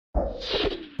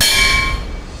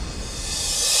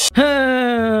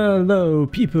Hello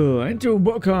people and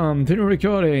welcome to the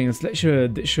recording slash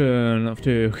edition of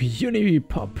the Hunie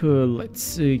Pop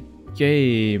Let's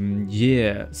game.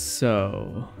 Yeah,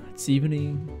 so it's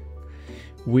evening.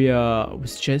 We are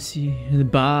with Jessie in the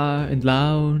bar and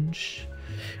lounge,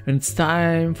 and it's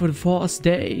time for the first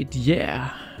date.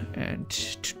 Yeah, and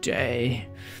today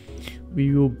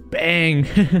we will bang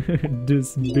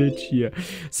this bitch here.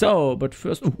 So, but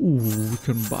first, we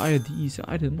can buy these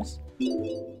items.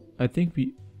 I think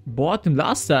we bought them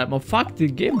last time. Oh fuck, the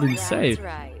game didn't save. That's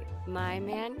right, my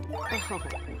man.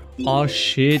 Oh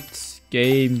shit,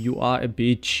 game, you are a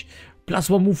bitch.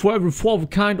 +1 move for every 4 of a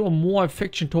kind or more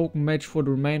affection token match for the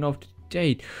remainder of the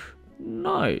date.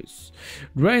 Nice.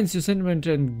 Drains your sentiment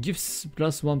and gives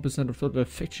 +1% of total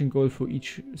affection goal for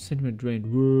each sentiment drained.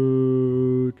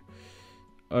 What?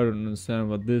 I don't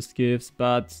understand what this gives,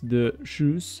 but the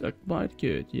shoes are quite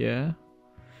good, yeah.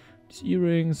 These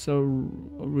earrings are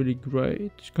really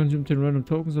great. Consume 10 random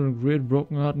tokens on a great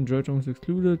broken heart and joy tokens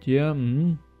excluded. Yeah,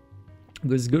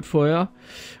 this is good for ya.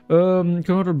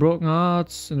 Control broken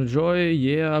hearts and a joy.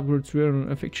 Yeah, upgrade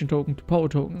 3 affection token to power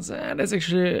tokens. And that's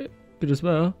actually good as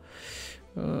well.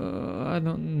 I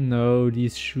don't know.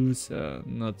 These shoes are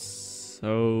not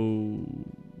so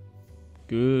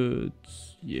good.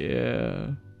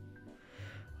 Yeah.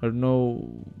 I don't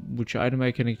know which item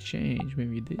I can exchange.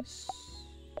 Maybe this.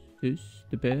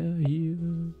 The bear here,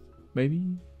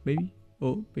 maybe,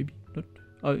 oh, maybe not.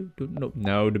 I don't know.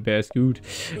 No, the bear's good.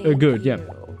 Good, yeah.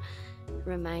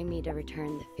 Remind me to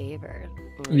return the favor.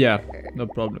 Yeah, no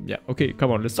problem. Yeah, okay, come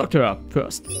on, let's talk to her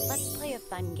first. Let's play a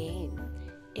fun game.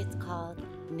 It's called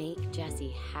Make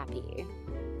Jessie Happy.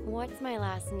 What's my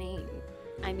last name?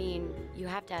 I mean, you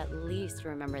have to at least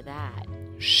remember that.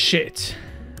 Shit.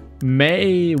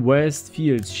 May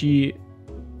Westfield.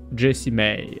 Jessie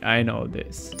May. I know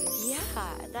this. Yeah,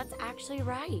 that's actually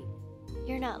right.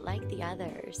 You're not like the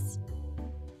others.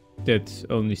 That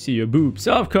only see your boobs,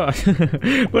 of course.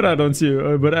 But I don't see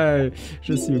you, but I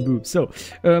just see your boobs. So,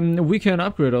 we can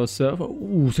upgrade ourselves.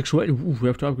 Ooh, sexuality. Ooh, we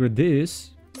have to upgrade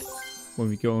this when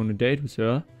we go on a date with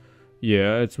her.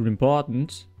 Yeah, it's really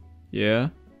important. Yeah.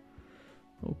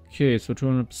 Okay, so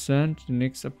 200%. The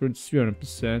next upgrade is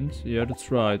 300%. Yeah, that's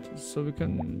right. So we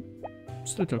can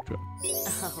still talk to her.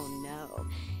 Oh no,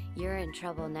 you're in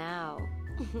trouble now.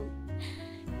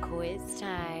 Quiz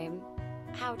time.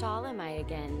 How tall am I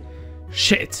again?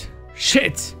 Shit!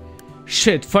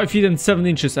 5 feet and 7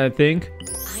 inches, I think.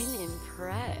 I'm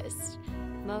impressed.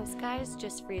 Most guys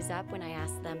just freeze up when I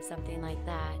ask them something like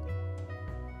that.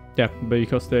 Yeah,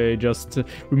 because they just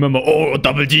remember, oh,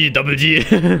 double D.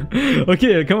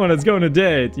 Okay, come on, let's go on a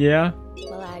date, yeah?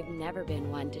 Well, I've never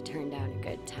been one to turn down a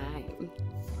good time.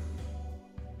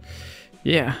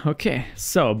 Yeah, okay.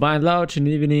 So, by and large, in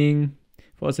the evening.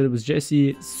 First it was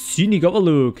Jessie. Scenic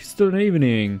overlook. Still in the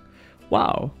evening.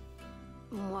 Wow.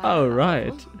 Wow.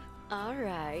 Alright.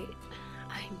 Alright.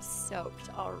 I'm soaked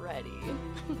already.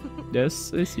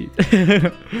 Yes, I see.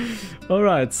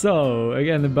 Alright, so,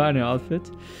 again, the binary outfit.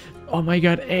 Oh my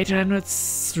god,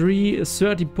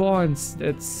 830 points.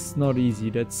 That's not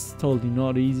easy. That's totally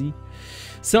not easy.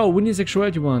 So, we need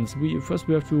sexuality ones. First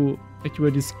we have to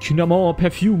activate this Cinnamon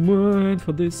perfume. And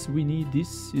for this, we need the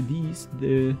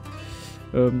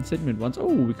sentiment ones. Oh,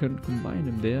 we can combine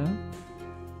them there.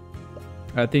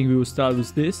 I think we will start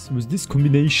with this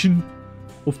combination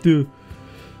of the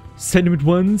sentiment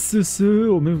ones.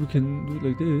 Or maybe we can do it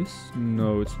like this.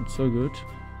 No, it's not so good.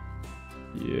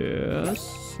 Yes.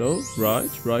 So, right.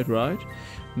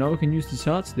 Now we can use these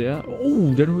hearts there.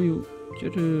 Oh, then we'll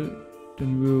get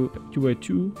then we'll activate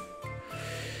 2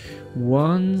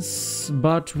 once,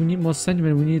 but we need more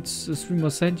sentiment. We need 3 more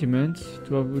sentiment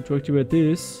to activate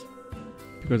this,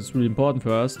 because it's really important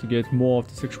for us to get more of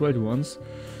the sexuality ones.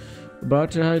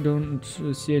 But I don't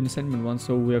see any sentiment ones,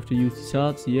 so we have to use these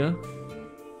hearts here.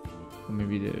 Or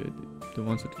maybe the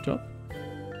ones at the top.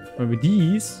 Maybe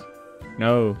these.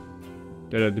 No,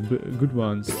 that are the good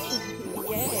ones.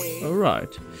 Yay.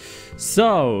 Alright.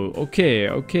 So, okay.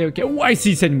 Oh, I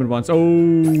see sentiment ones.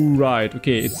 Oh, right.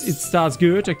 Okay, it starts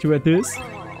good. Activate this.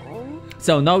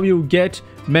 So now you get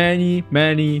many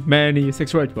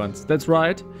sexuality ones. That's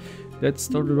right. That's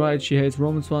totally right. She hates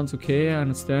romance ones. Okay, I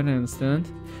understand.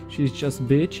 She's just a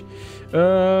bitch.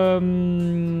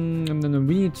 And then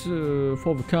we need 4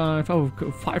 of a kind,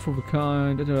 5 of a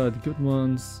kind. That are the good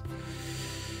ones.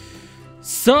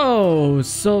 So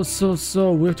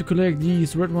we have to collect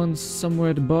these red ones somewhere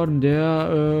at the bottom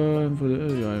there.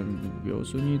 We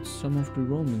also need some of the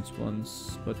romance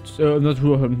ones, but not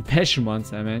passion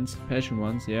ones. I meant passion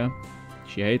ones. Yeah,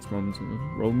 she hates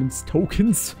romance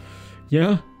tokens.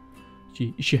 Yeah,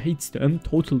 She hates them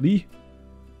totally.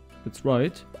 That's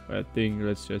right. I think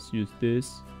let's just use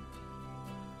this.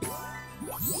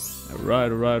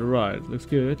 Alright. Looks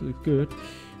good.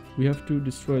 We have to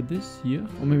destroy this here.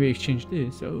 Or maybe exchange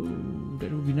this. Oh,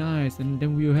 that would be nice. And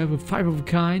then we'll have a 5 of a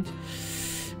kind.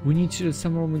 We need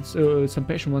some moments, some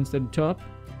passion ones at the top.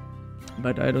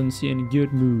 But I don't see any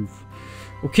good move.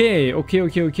 Okay.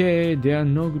 There are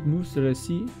no good moves that I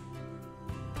see.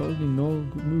 Totally no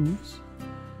good moves.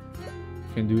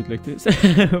 Can do it like this.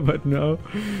 But no,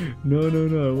 I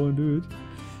won't do it.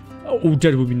 Oh,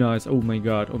 that would be nice. Oh my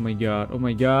god.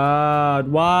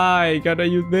 Why can't I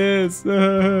use this?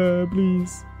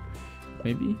 Please.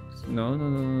 Maybe? No.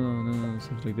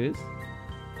 Something like this.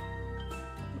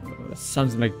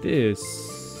 Something like this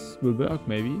will work,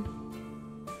 maybe.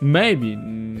 Maybe. I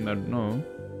don't know.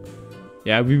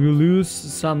 Yeah, we will lose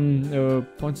some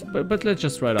points, but let's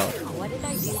just try it out. What did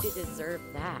I do to deserve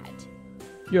that?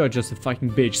 You're just a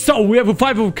fucking bitch. So, we have a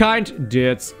 5 of a kind.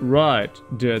 That's right.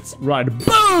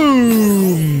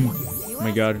 Boom! Oh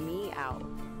my god.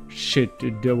 Shit,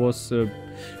 there was a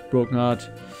broken heart.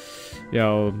 Yeah,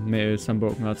 or maybe some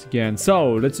broken hearts again.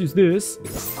 So, let's use this.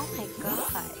 Oh my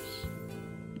gosh.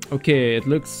 Okay, it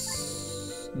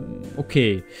looks...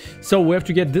 okay. So, we have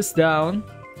to get this down.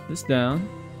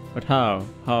 But how?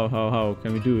 How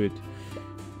can we do it?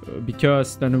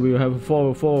 Because then we will have a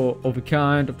 4 of a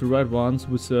kind of the right ones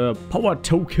with a power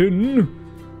token.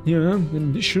 Yeah,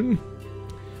 in addition.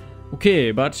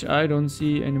 Okay, but I don't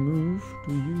see any move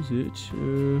to use it.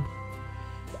 We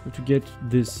have to get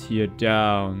this here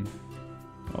down.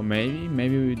 Or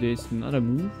maybe there's another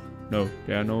move. No,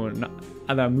 there are no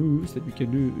other moves that we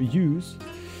can use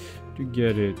to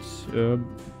get it.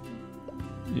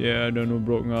 Yeah, I don't know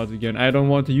broken hearts again. I don't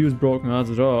want to use broken hearts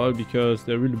at all because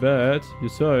they're really bad. You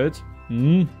saw it.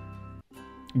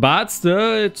 But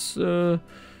still, it's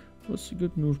was a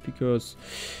good move because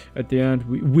at the end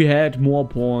we had more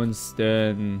points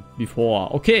than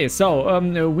before. Okay, so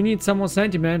we need some more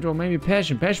sentiment or maybe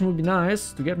passion. Passion would be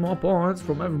nice to get more points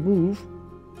from every move.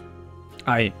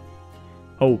 I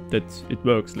hope that it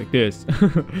works like this.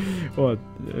 Or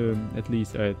at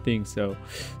least I think so.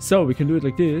 So we can do it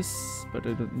like this, but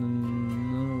I don't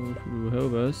know if it will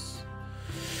help us.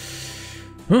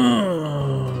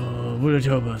 Will it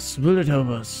help us?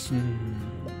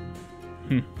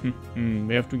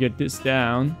 We have to get this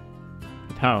down.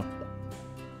 But how?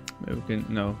 Maybe we can...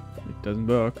 no, it doesn't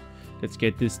work. Let's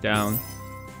get this down.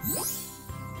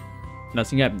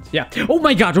 Nothing happens. Yeah. Oh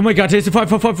my god, there's a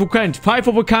 5 of a kind. 5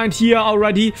 of a kind here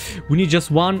already. We need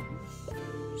just one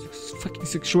fucking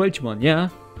sexuality one, yeah?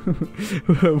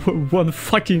 One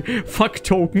fucking fuck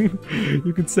token,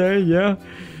 you could say, yeah?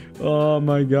 Oh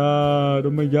my god,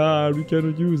 we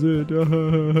cannot use it.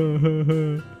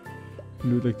 Do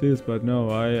it like this, but no,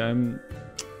 I'm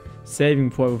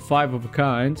saving for a 5 of a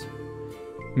kind.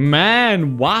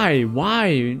 Man, why?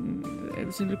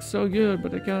 Everything looks so good,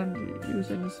 but I can't use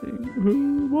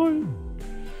anything. Why?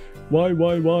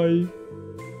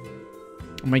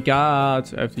 Oh my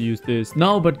god, I have to use this.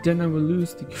 No, but then I will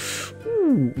lose the...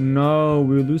 Ooh, no,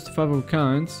 we'll lose the 5 of a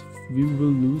kind. We will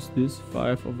lose this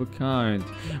 5 of a kind.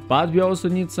 But we also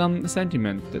need some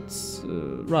sentiment. That's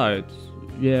right.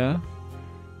 Yeah.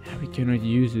 We cannot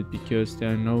use it because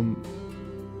there are no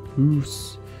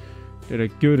moves that are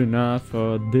good enough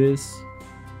for this.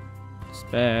 It's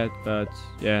bad, but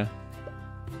yeah.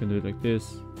 We can do it like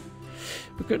this.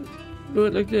 We could do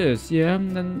it like this, yeah.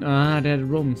 And then there are the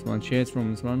Romans ones. She has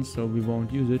Romans ones, so we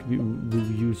won't use it. We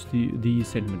will use the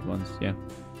sentiment ones, yeah.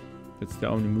 That's the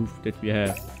only move that we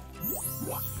have.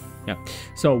 Yeah.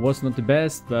 So was not the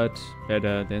best, but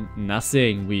better than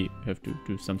nothing. We have to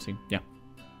do something, yeah,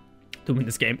 to win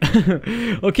this game.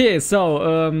 Okay,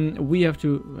 so we have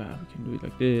to... we can do it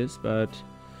like this, but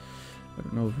I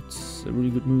don't know if it's a really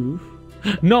good move.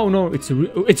 No, it's a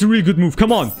really good move.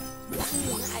 Come on.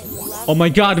 Oh my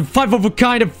god, 5 of a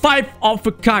kind, 5 of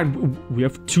a kind. We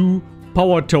have 2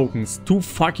 power tokens, 2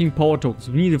 fucking power tokens.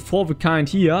 We need a 4 of a kind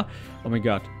here. Oh my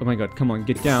god, come on,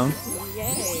 get down.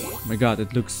 Oh my god,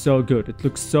 it looks so good.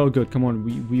 Come on,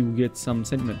 we will get some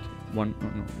sentiment. One, no,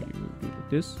 we will do it like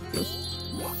this first.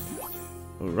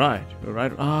 Alright.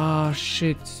 Ah,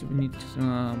 shit. We need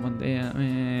one there.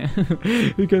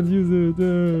 We can't use it.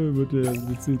 But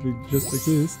let's see it just like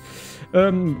this.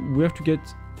 We have to get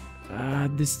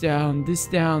this down.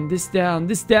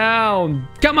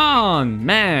 Come on,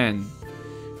 man.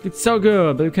 It's so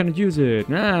good, but we cannot use it.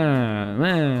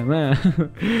 Man.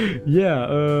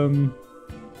 Yeah,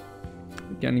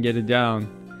 we can get it down.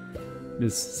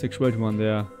 This sexuality one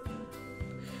there.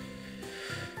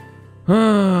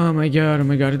 Oh my god,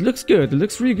 it looks good. It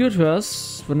looks really good for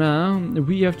us for now.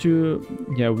 We have to,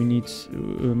 yeah, we need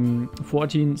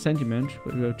 14 sentiment,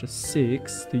 but we have just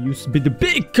 6 to use the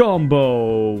big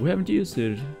combo. We haven't used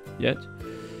it yet.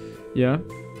 Yeah.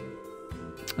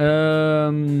 We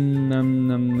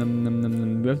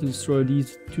have to destroy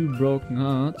these 2 broken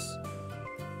hearts.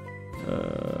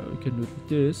 We can do it with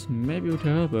this. Maybe it will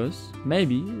help us.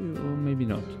 Maybe, or maybe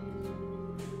not.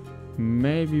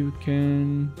 Maybe we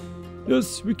can.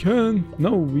 Yes, we can.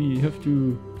 No, we have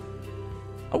to.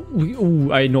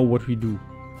 Oh, I know what we do.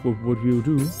 What we will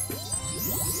do.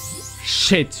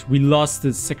 Shit, we lost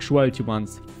the sexuality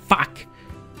ones. Fuck.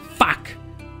 Fuck.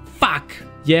 Fuck.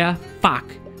 Yeah, fuck.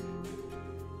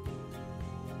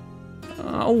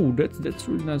 Oh, that's a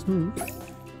really nice move. I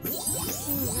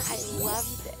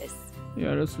love this.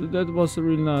 Yeah, that was a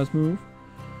really nice move.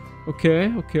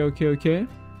 Okay.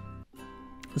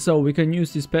 So we can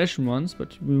use these passion ones,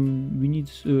 but we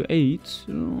need 8. It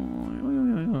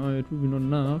will be not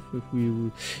enough if we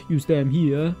will use them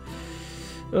here.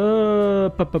 I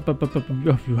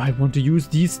want to use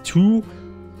these 2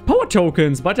 power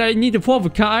tokens, but I need a 4 of a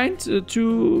kind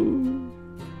to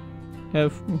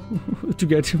have to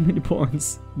get many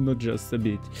points, not just a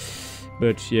bit.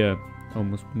 But yeah,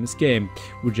 almost win this game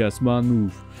with just 1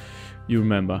 move. You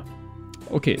remember?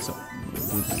 Okay, so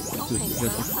just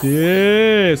like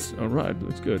this. All right,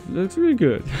 looks good. Looks really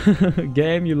good.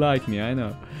 Game, you like me? I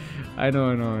know. I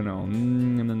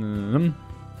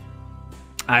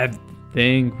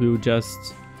think we'll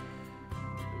just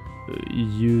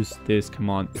use this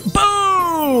command.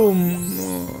 Boom!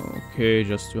 Okay,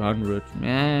 just 200.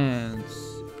 Man,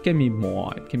 it can be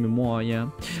more. It can be more.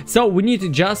 Yeah. So we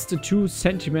need just 2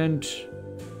 sentiment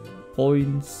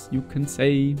points, you can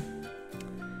say.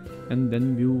 And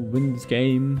then we'll win this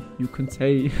game, you can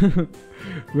say.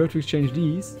 We have to exchange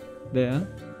these there.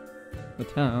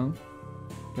 But how?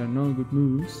 There are no good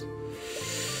moves.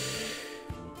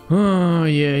 Oh,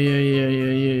 yeah.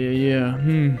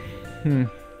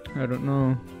 I don't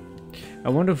know. I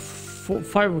want a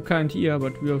 5 of kind here,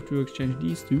 but we have to exchange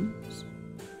these 2.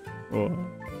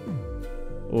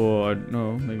 Or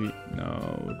no, maybe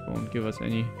no, it won't give us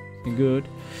anything good.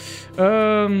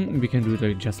 We can do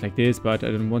it just like this, but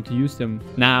I don't want to use them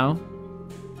now.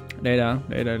 Later.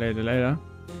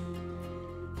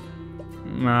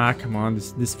 Ah, come on,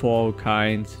 this 4 of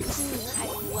kind. I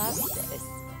love this.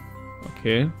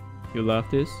 Okay, you love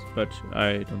this, but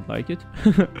I don't like it.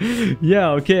 Yeah,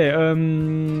 okay.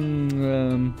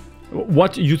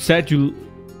 What you said you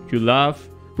love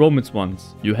Romance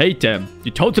ones. You hate them.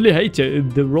 You totally hate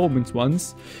the Romance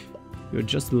ones. You're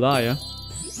just a liar.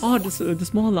 Oh, the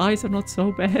small lies are not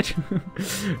so bad.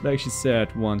 Like she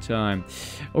said one time.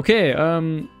 Okay,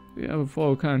 we have a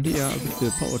 4 kind here with the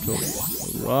power token.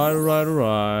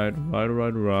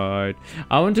 Right.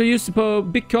 I want to use the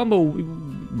big combo.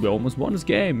 We almost won this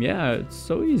game. Yeah, it's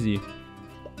so easy.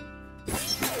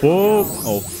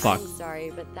 Oh, fuck. I'm sorry,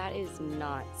 but that is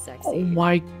not sexy. Oh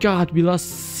my god, we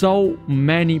lost so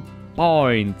many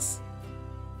points.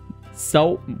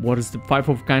 So, what is the 5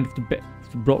 of kind of the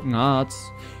broken hearts?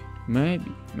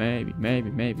 Maybe,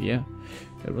 yeah.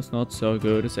 That was not so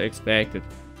good as I expected.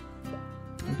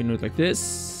 We can do it like this.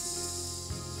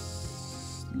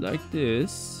 Like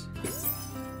this.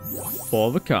 4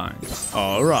 of a kind.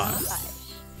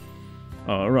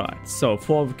 Alright, so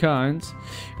 4 of a kind.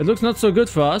 It looks not so good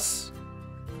for us.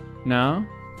 Now,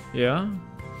 yeah.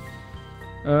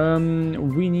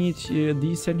 We need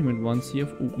these sentiment ones here.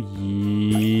 Oh,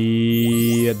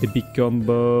 yeah, the big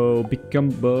combo. But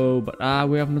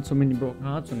we have not so many broken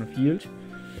hearts on the field.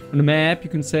 On the map, you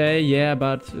can say, yeah,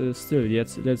 but still,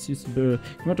 let's use the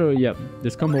yeah,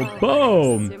 this combo.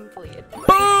 Boom!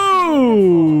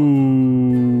 Boom!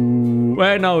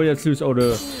 And now let's use all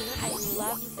the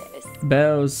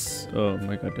bells. Oh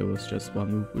my god, there was just 1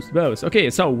 move with bells. Okay,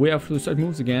 so we have to start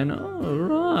moves again.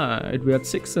 Alright, we had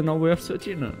 6 and now we have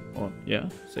 13. Oh, yeah,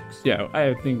 6. Yeah,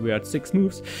 I think we had 6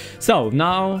 moves. So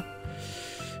now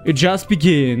it just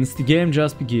begins. The game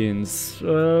just begins.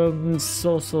 So.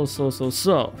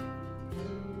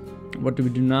 What do we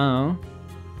do now?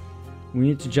 We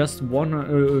need to just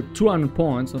 200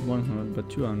 points, not 100, but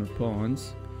 200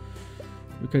 points.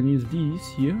 We can use these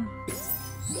here.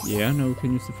 Yeah, now we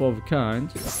can use the 4 of a kind.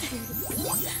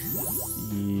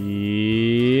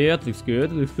 Yeah, it looks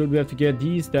good. It looks good. We have to get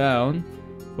these down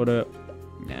for the.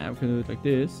 Yeah, we can do it like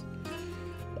this.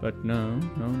 But no.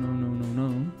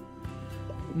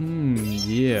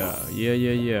 Yeah.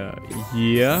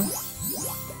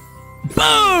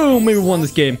 Boom! We won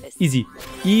this game. Easy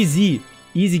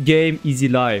game, easy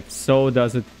life. So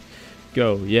does it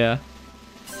go, yeah.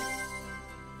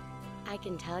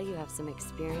 can tell you have some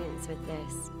experience with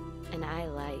this, and I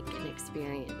like an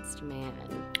experienced man.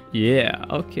 Yeah,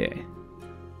 okay.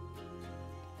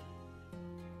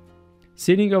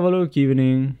 Sitting overlook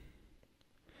evening.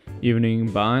 Evening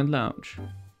bar and lounge.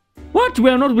 What? We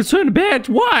are not returned to bed?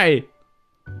 Why?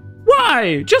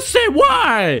 Why? Just say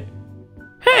why!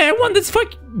 Hey, I want this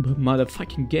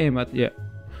motherfucking game. Yeah.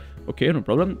 Okay, no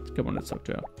problem. Come on, let's talk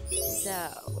to her.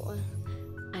 So,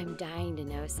 I'm dying to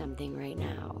know something right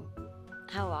now.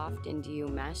 How often do you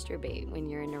masturbate when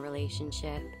you're in a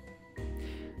relationship?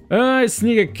 I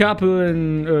sneak a couple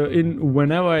in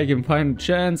whenever I can find a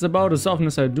chance. About as often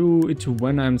as I do it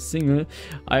when I'm single.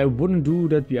 I wouldn't do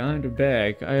that behind the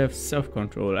back. I have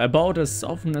self-control. About as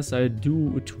often as I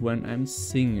do it when I'm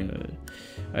single.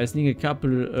 I sneak a couple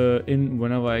in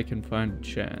whenever I can find a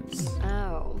chance.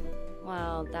 Oh,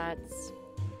 well, that's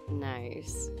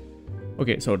nice.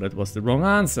 Okay, so that was the wrong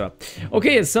answer.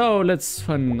 Okay, so let's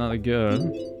find another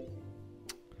girl.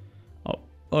 Oh,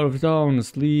 out of town,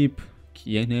 asleep.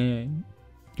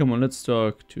 Come on, let's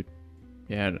talk to...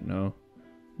 Yeah, I don't know.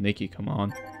 Nikki, come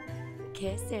on.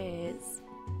 Kisses.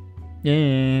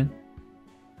 Yeah.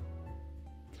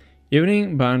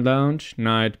 Evening, bar and lounge.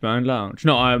 Night, bar and lounge.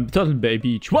 No, I'm Turtle Bay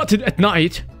Beach. What? At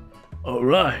night?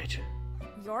 Alright.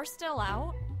 You're still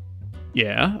out?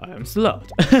 Yeah, I am still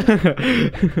out.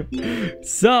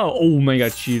 So, oh my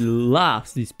god, she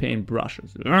loves these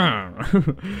paintbrushes.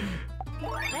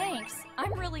 Thanks.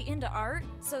 I'm really into art,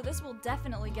 so this will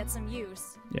definitely get some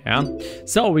use. Yeah.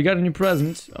 So, we got a new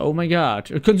present. Oh my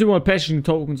god. Consumer passion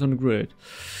tokens on the grid.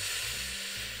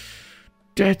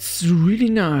 That's really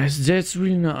nice. That's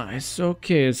really nice.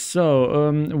 Okay,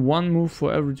 so one move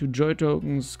for every 2 joy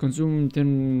tokens. Consume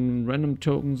 10 random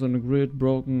tokens on the grid.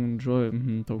 Broken joy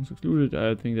tokens excluded.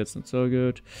 I think that's not so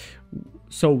good.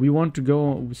 So we want to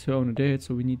go with her on a date,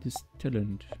 so we need this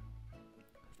talent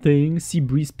thing. Sea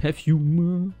breeze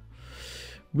perfume.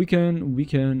 We can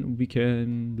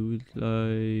do it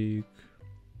like...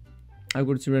 I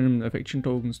would see random affection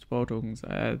tokens, power tokens.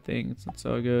 I think it's not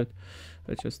so good.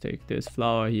 Let's just take this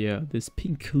flower here, this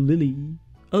pink lily.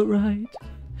 Alright.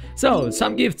 So,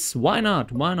 some gifts. Why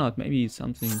not? Why not? Maybe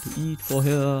something to eat for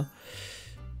her.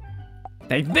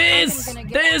 Take this!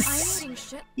 This!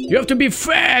 You have to be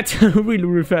fat! Really,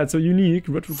 really fat. So unique.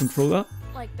 Retro controller.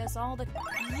 Like this all the...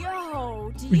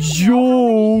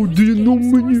 Yo! Do you know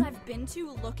many... I've been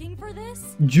to looking for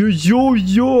this?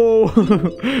 Yo!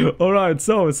 Alright,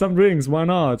 so some drinks. Why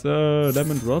not?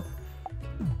 Lemon drop.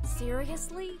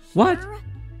 Seriously? What? Here?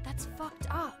 That's fucked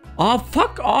up. Oh,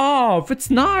 fuck off! It's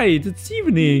night! It's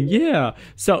evening! Yeah!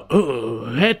 So,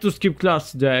 had to skip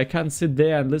class today. I can't sit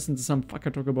there and listen to some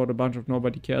fucker talk about a bunch of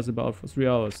nobody cares about for 3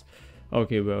 hours.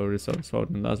 Okay, we already saw this out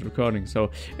in the last recording, so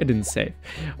it didn't save.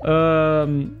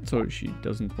 So she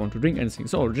doesn't want to drink anything.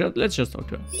 So let's just talk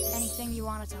to her. Anything you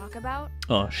want to talk about?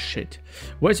 Oh, shit.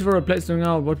 Where's your favorite place to hang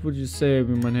out? What would you say your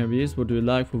main hobby is? What do you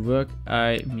like for work?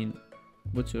 I mean...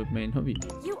 What's your main hobby?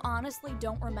 You honestly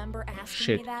don't remember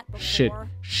asking me that before?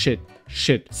 Shit.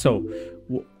 So,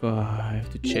 I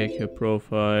have to check her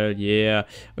profile. Yeah.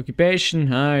 Occupation,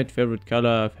 height, favorite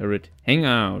color, favorite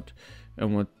hangout.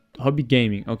 And what? Hobby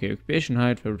gaming. Okay, occupation,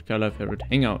 height, favorite color, favorite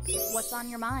hangout. What's on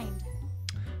your mind?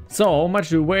 So, how much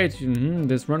do you weigh?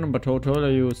 This random but total I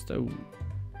used.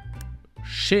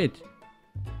 Shit.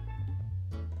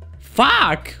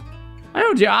 Fuck! I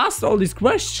already asked all these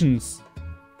questions.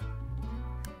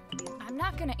 I'm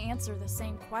not gonna answer the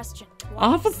same question twice.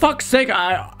 Oh, for fuck's sake,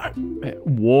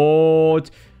 what?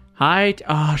 Height?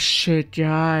 Oh, shit,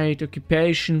 height.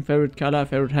 Occupation, favorite color,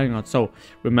 favorite hangout. So,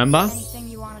 remember? Anything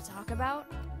you want to talk about?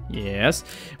 Yes.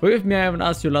 Forgive me, I haven't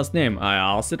asked your last name. I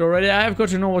asked it already. I have got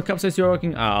to know what cup size you're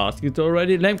working. I asked it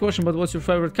already. Lame question, but what's your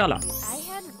favorite color? I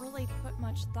hadn't really put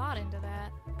much thought into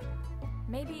that.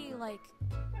 Maybe, like,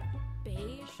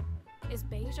 beige? Is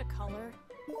beige a color?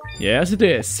 Yes, it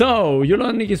is. So,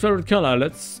 Nikki's favorite color.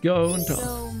 Let's go and talk.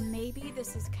 So, maybe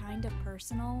this is kind of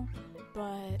personal,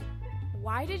 but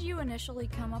why did you initially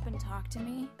come up and talk to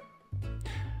me?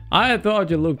 I thought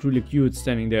you looked really cute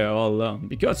standing there all alone.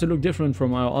 Because you look different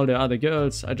from all the other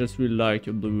girls, I just really like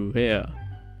your blue hair.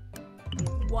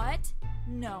 What?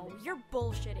 No, you're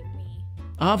bullshitting me.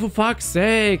 Ah, for fuck's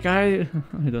sake, I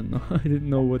don't know. I didn't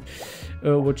know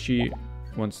what she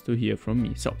wants to hear from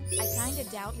me. So I kinda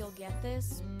doubt you'll get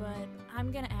this, but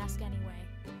I'm gonna ask anyway.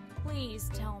 Please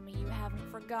tell me you haven't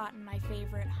forgotten my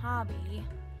favorite hobby.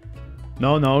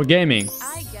 No, gaming.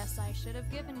 I guess I should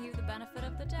have given you the benefit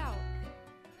of the doubt.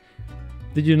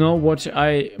 Did you know what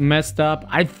I messed up?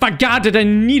 I forgot that I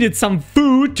needed some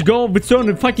food to go with her on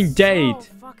a fucking date.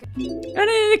 So and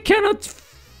I cannot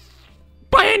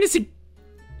buy anything.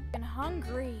 I'm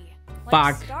hungry.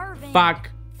 fuck, starving.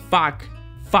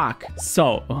 fuck.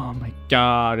 So, oh my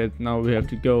god, now we have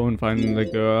to go and find the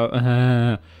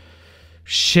girl.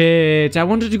 Shit, I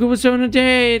wanted to go with her on a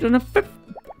date, on a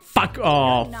fuck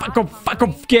off, fuck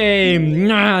off game.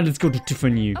 Nah, let's go to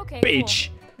Tiffany, Okay, bitch.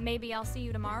 cool. Maybe I'll see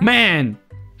you tomorrow. Man,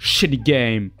 shitty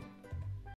game.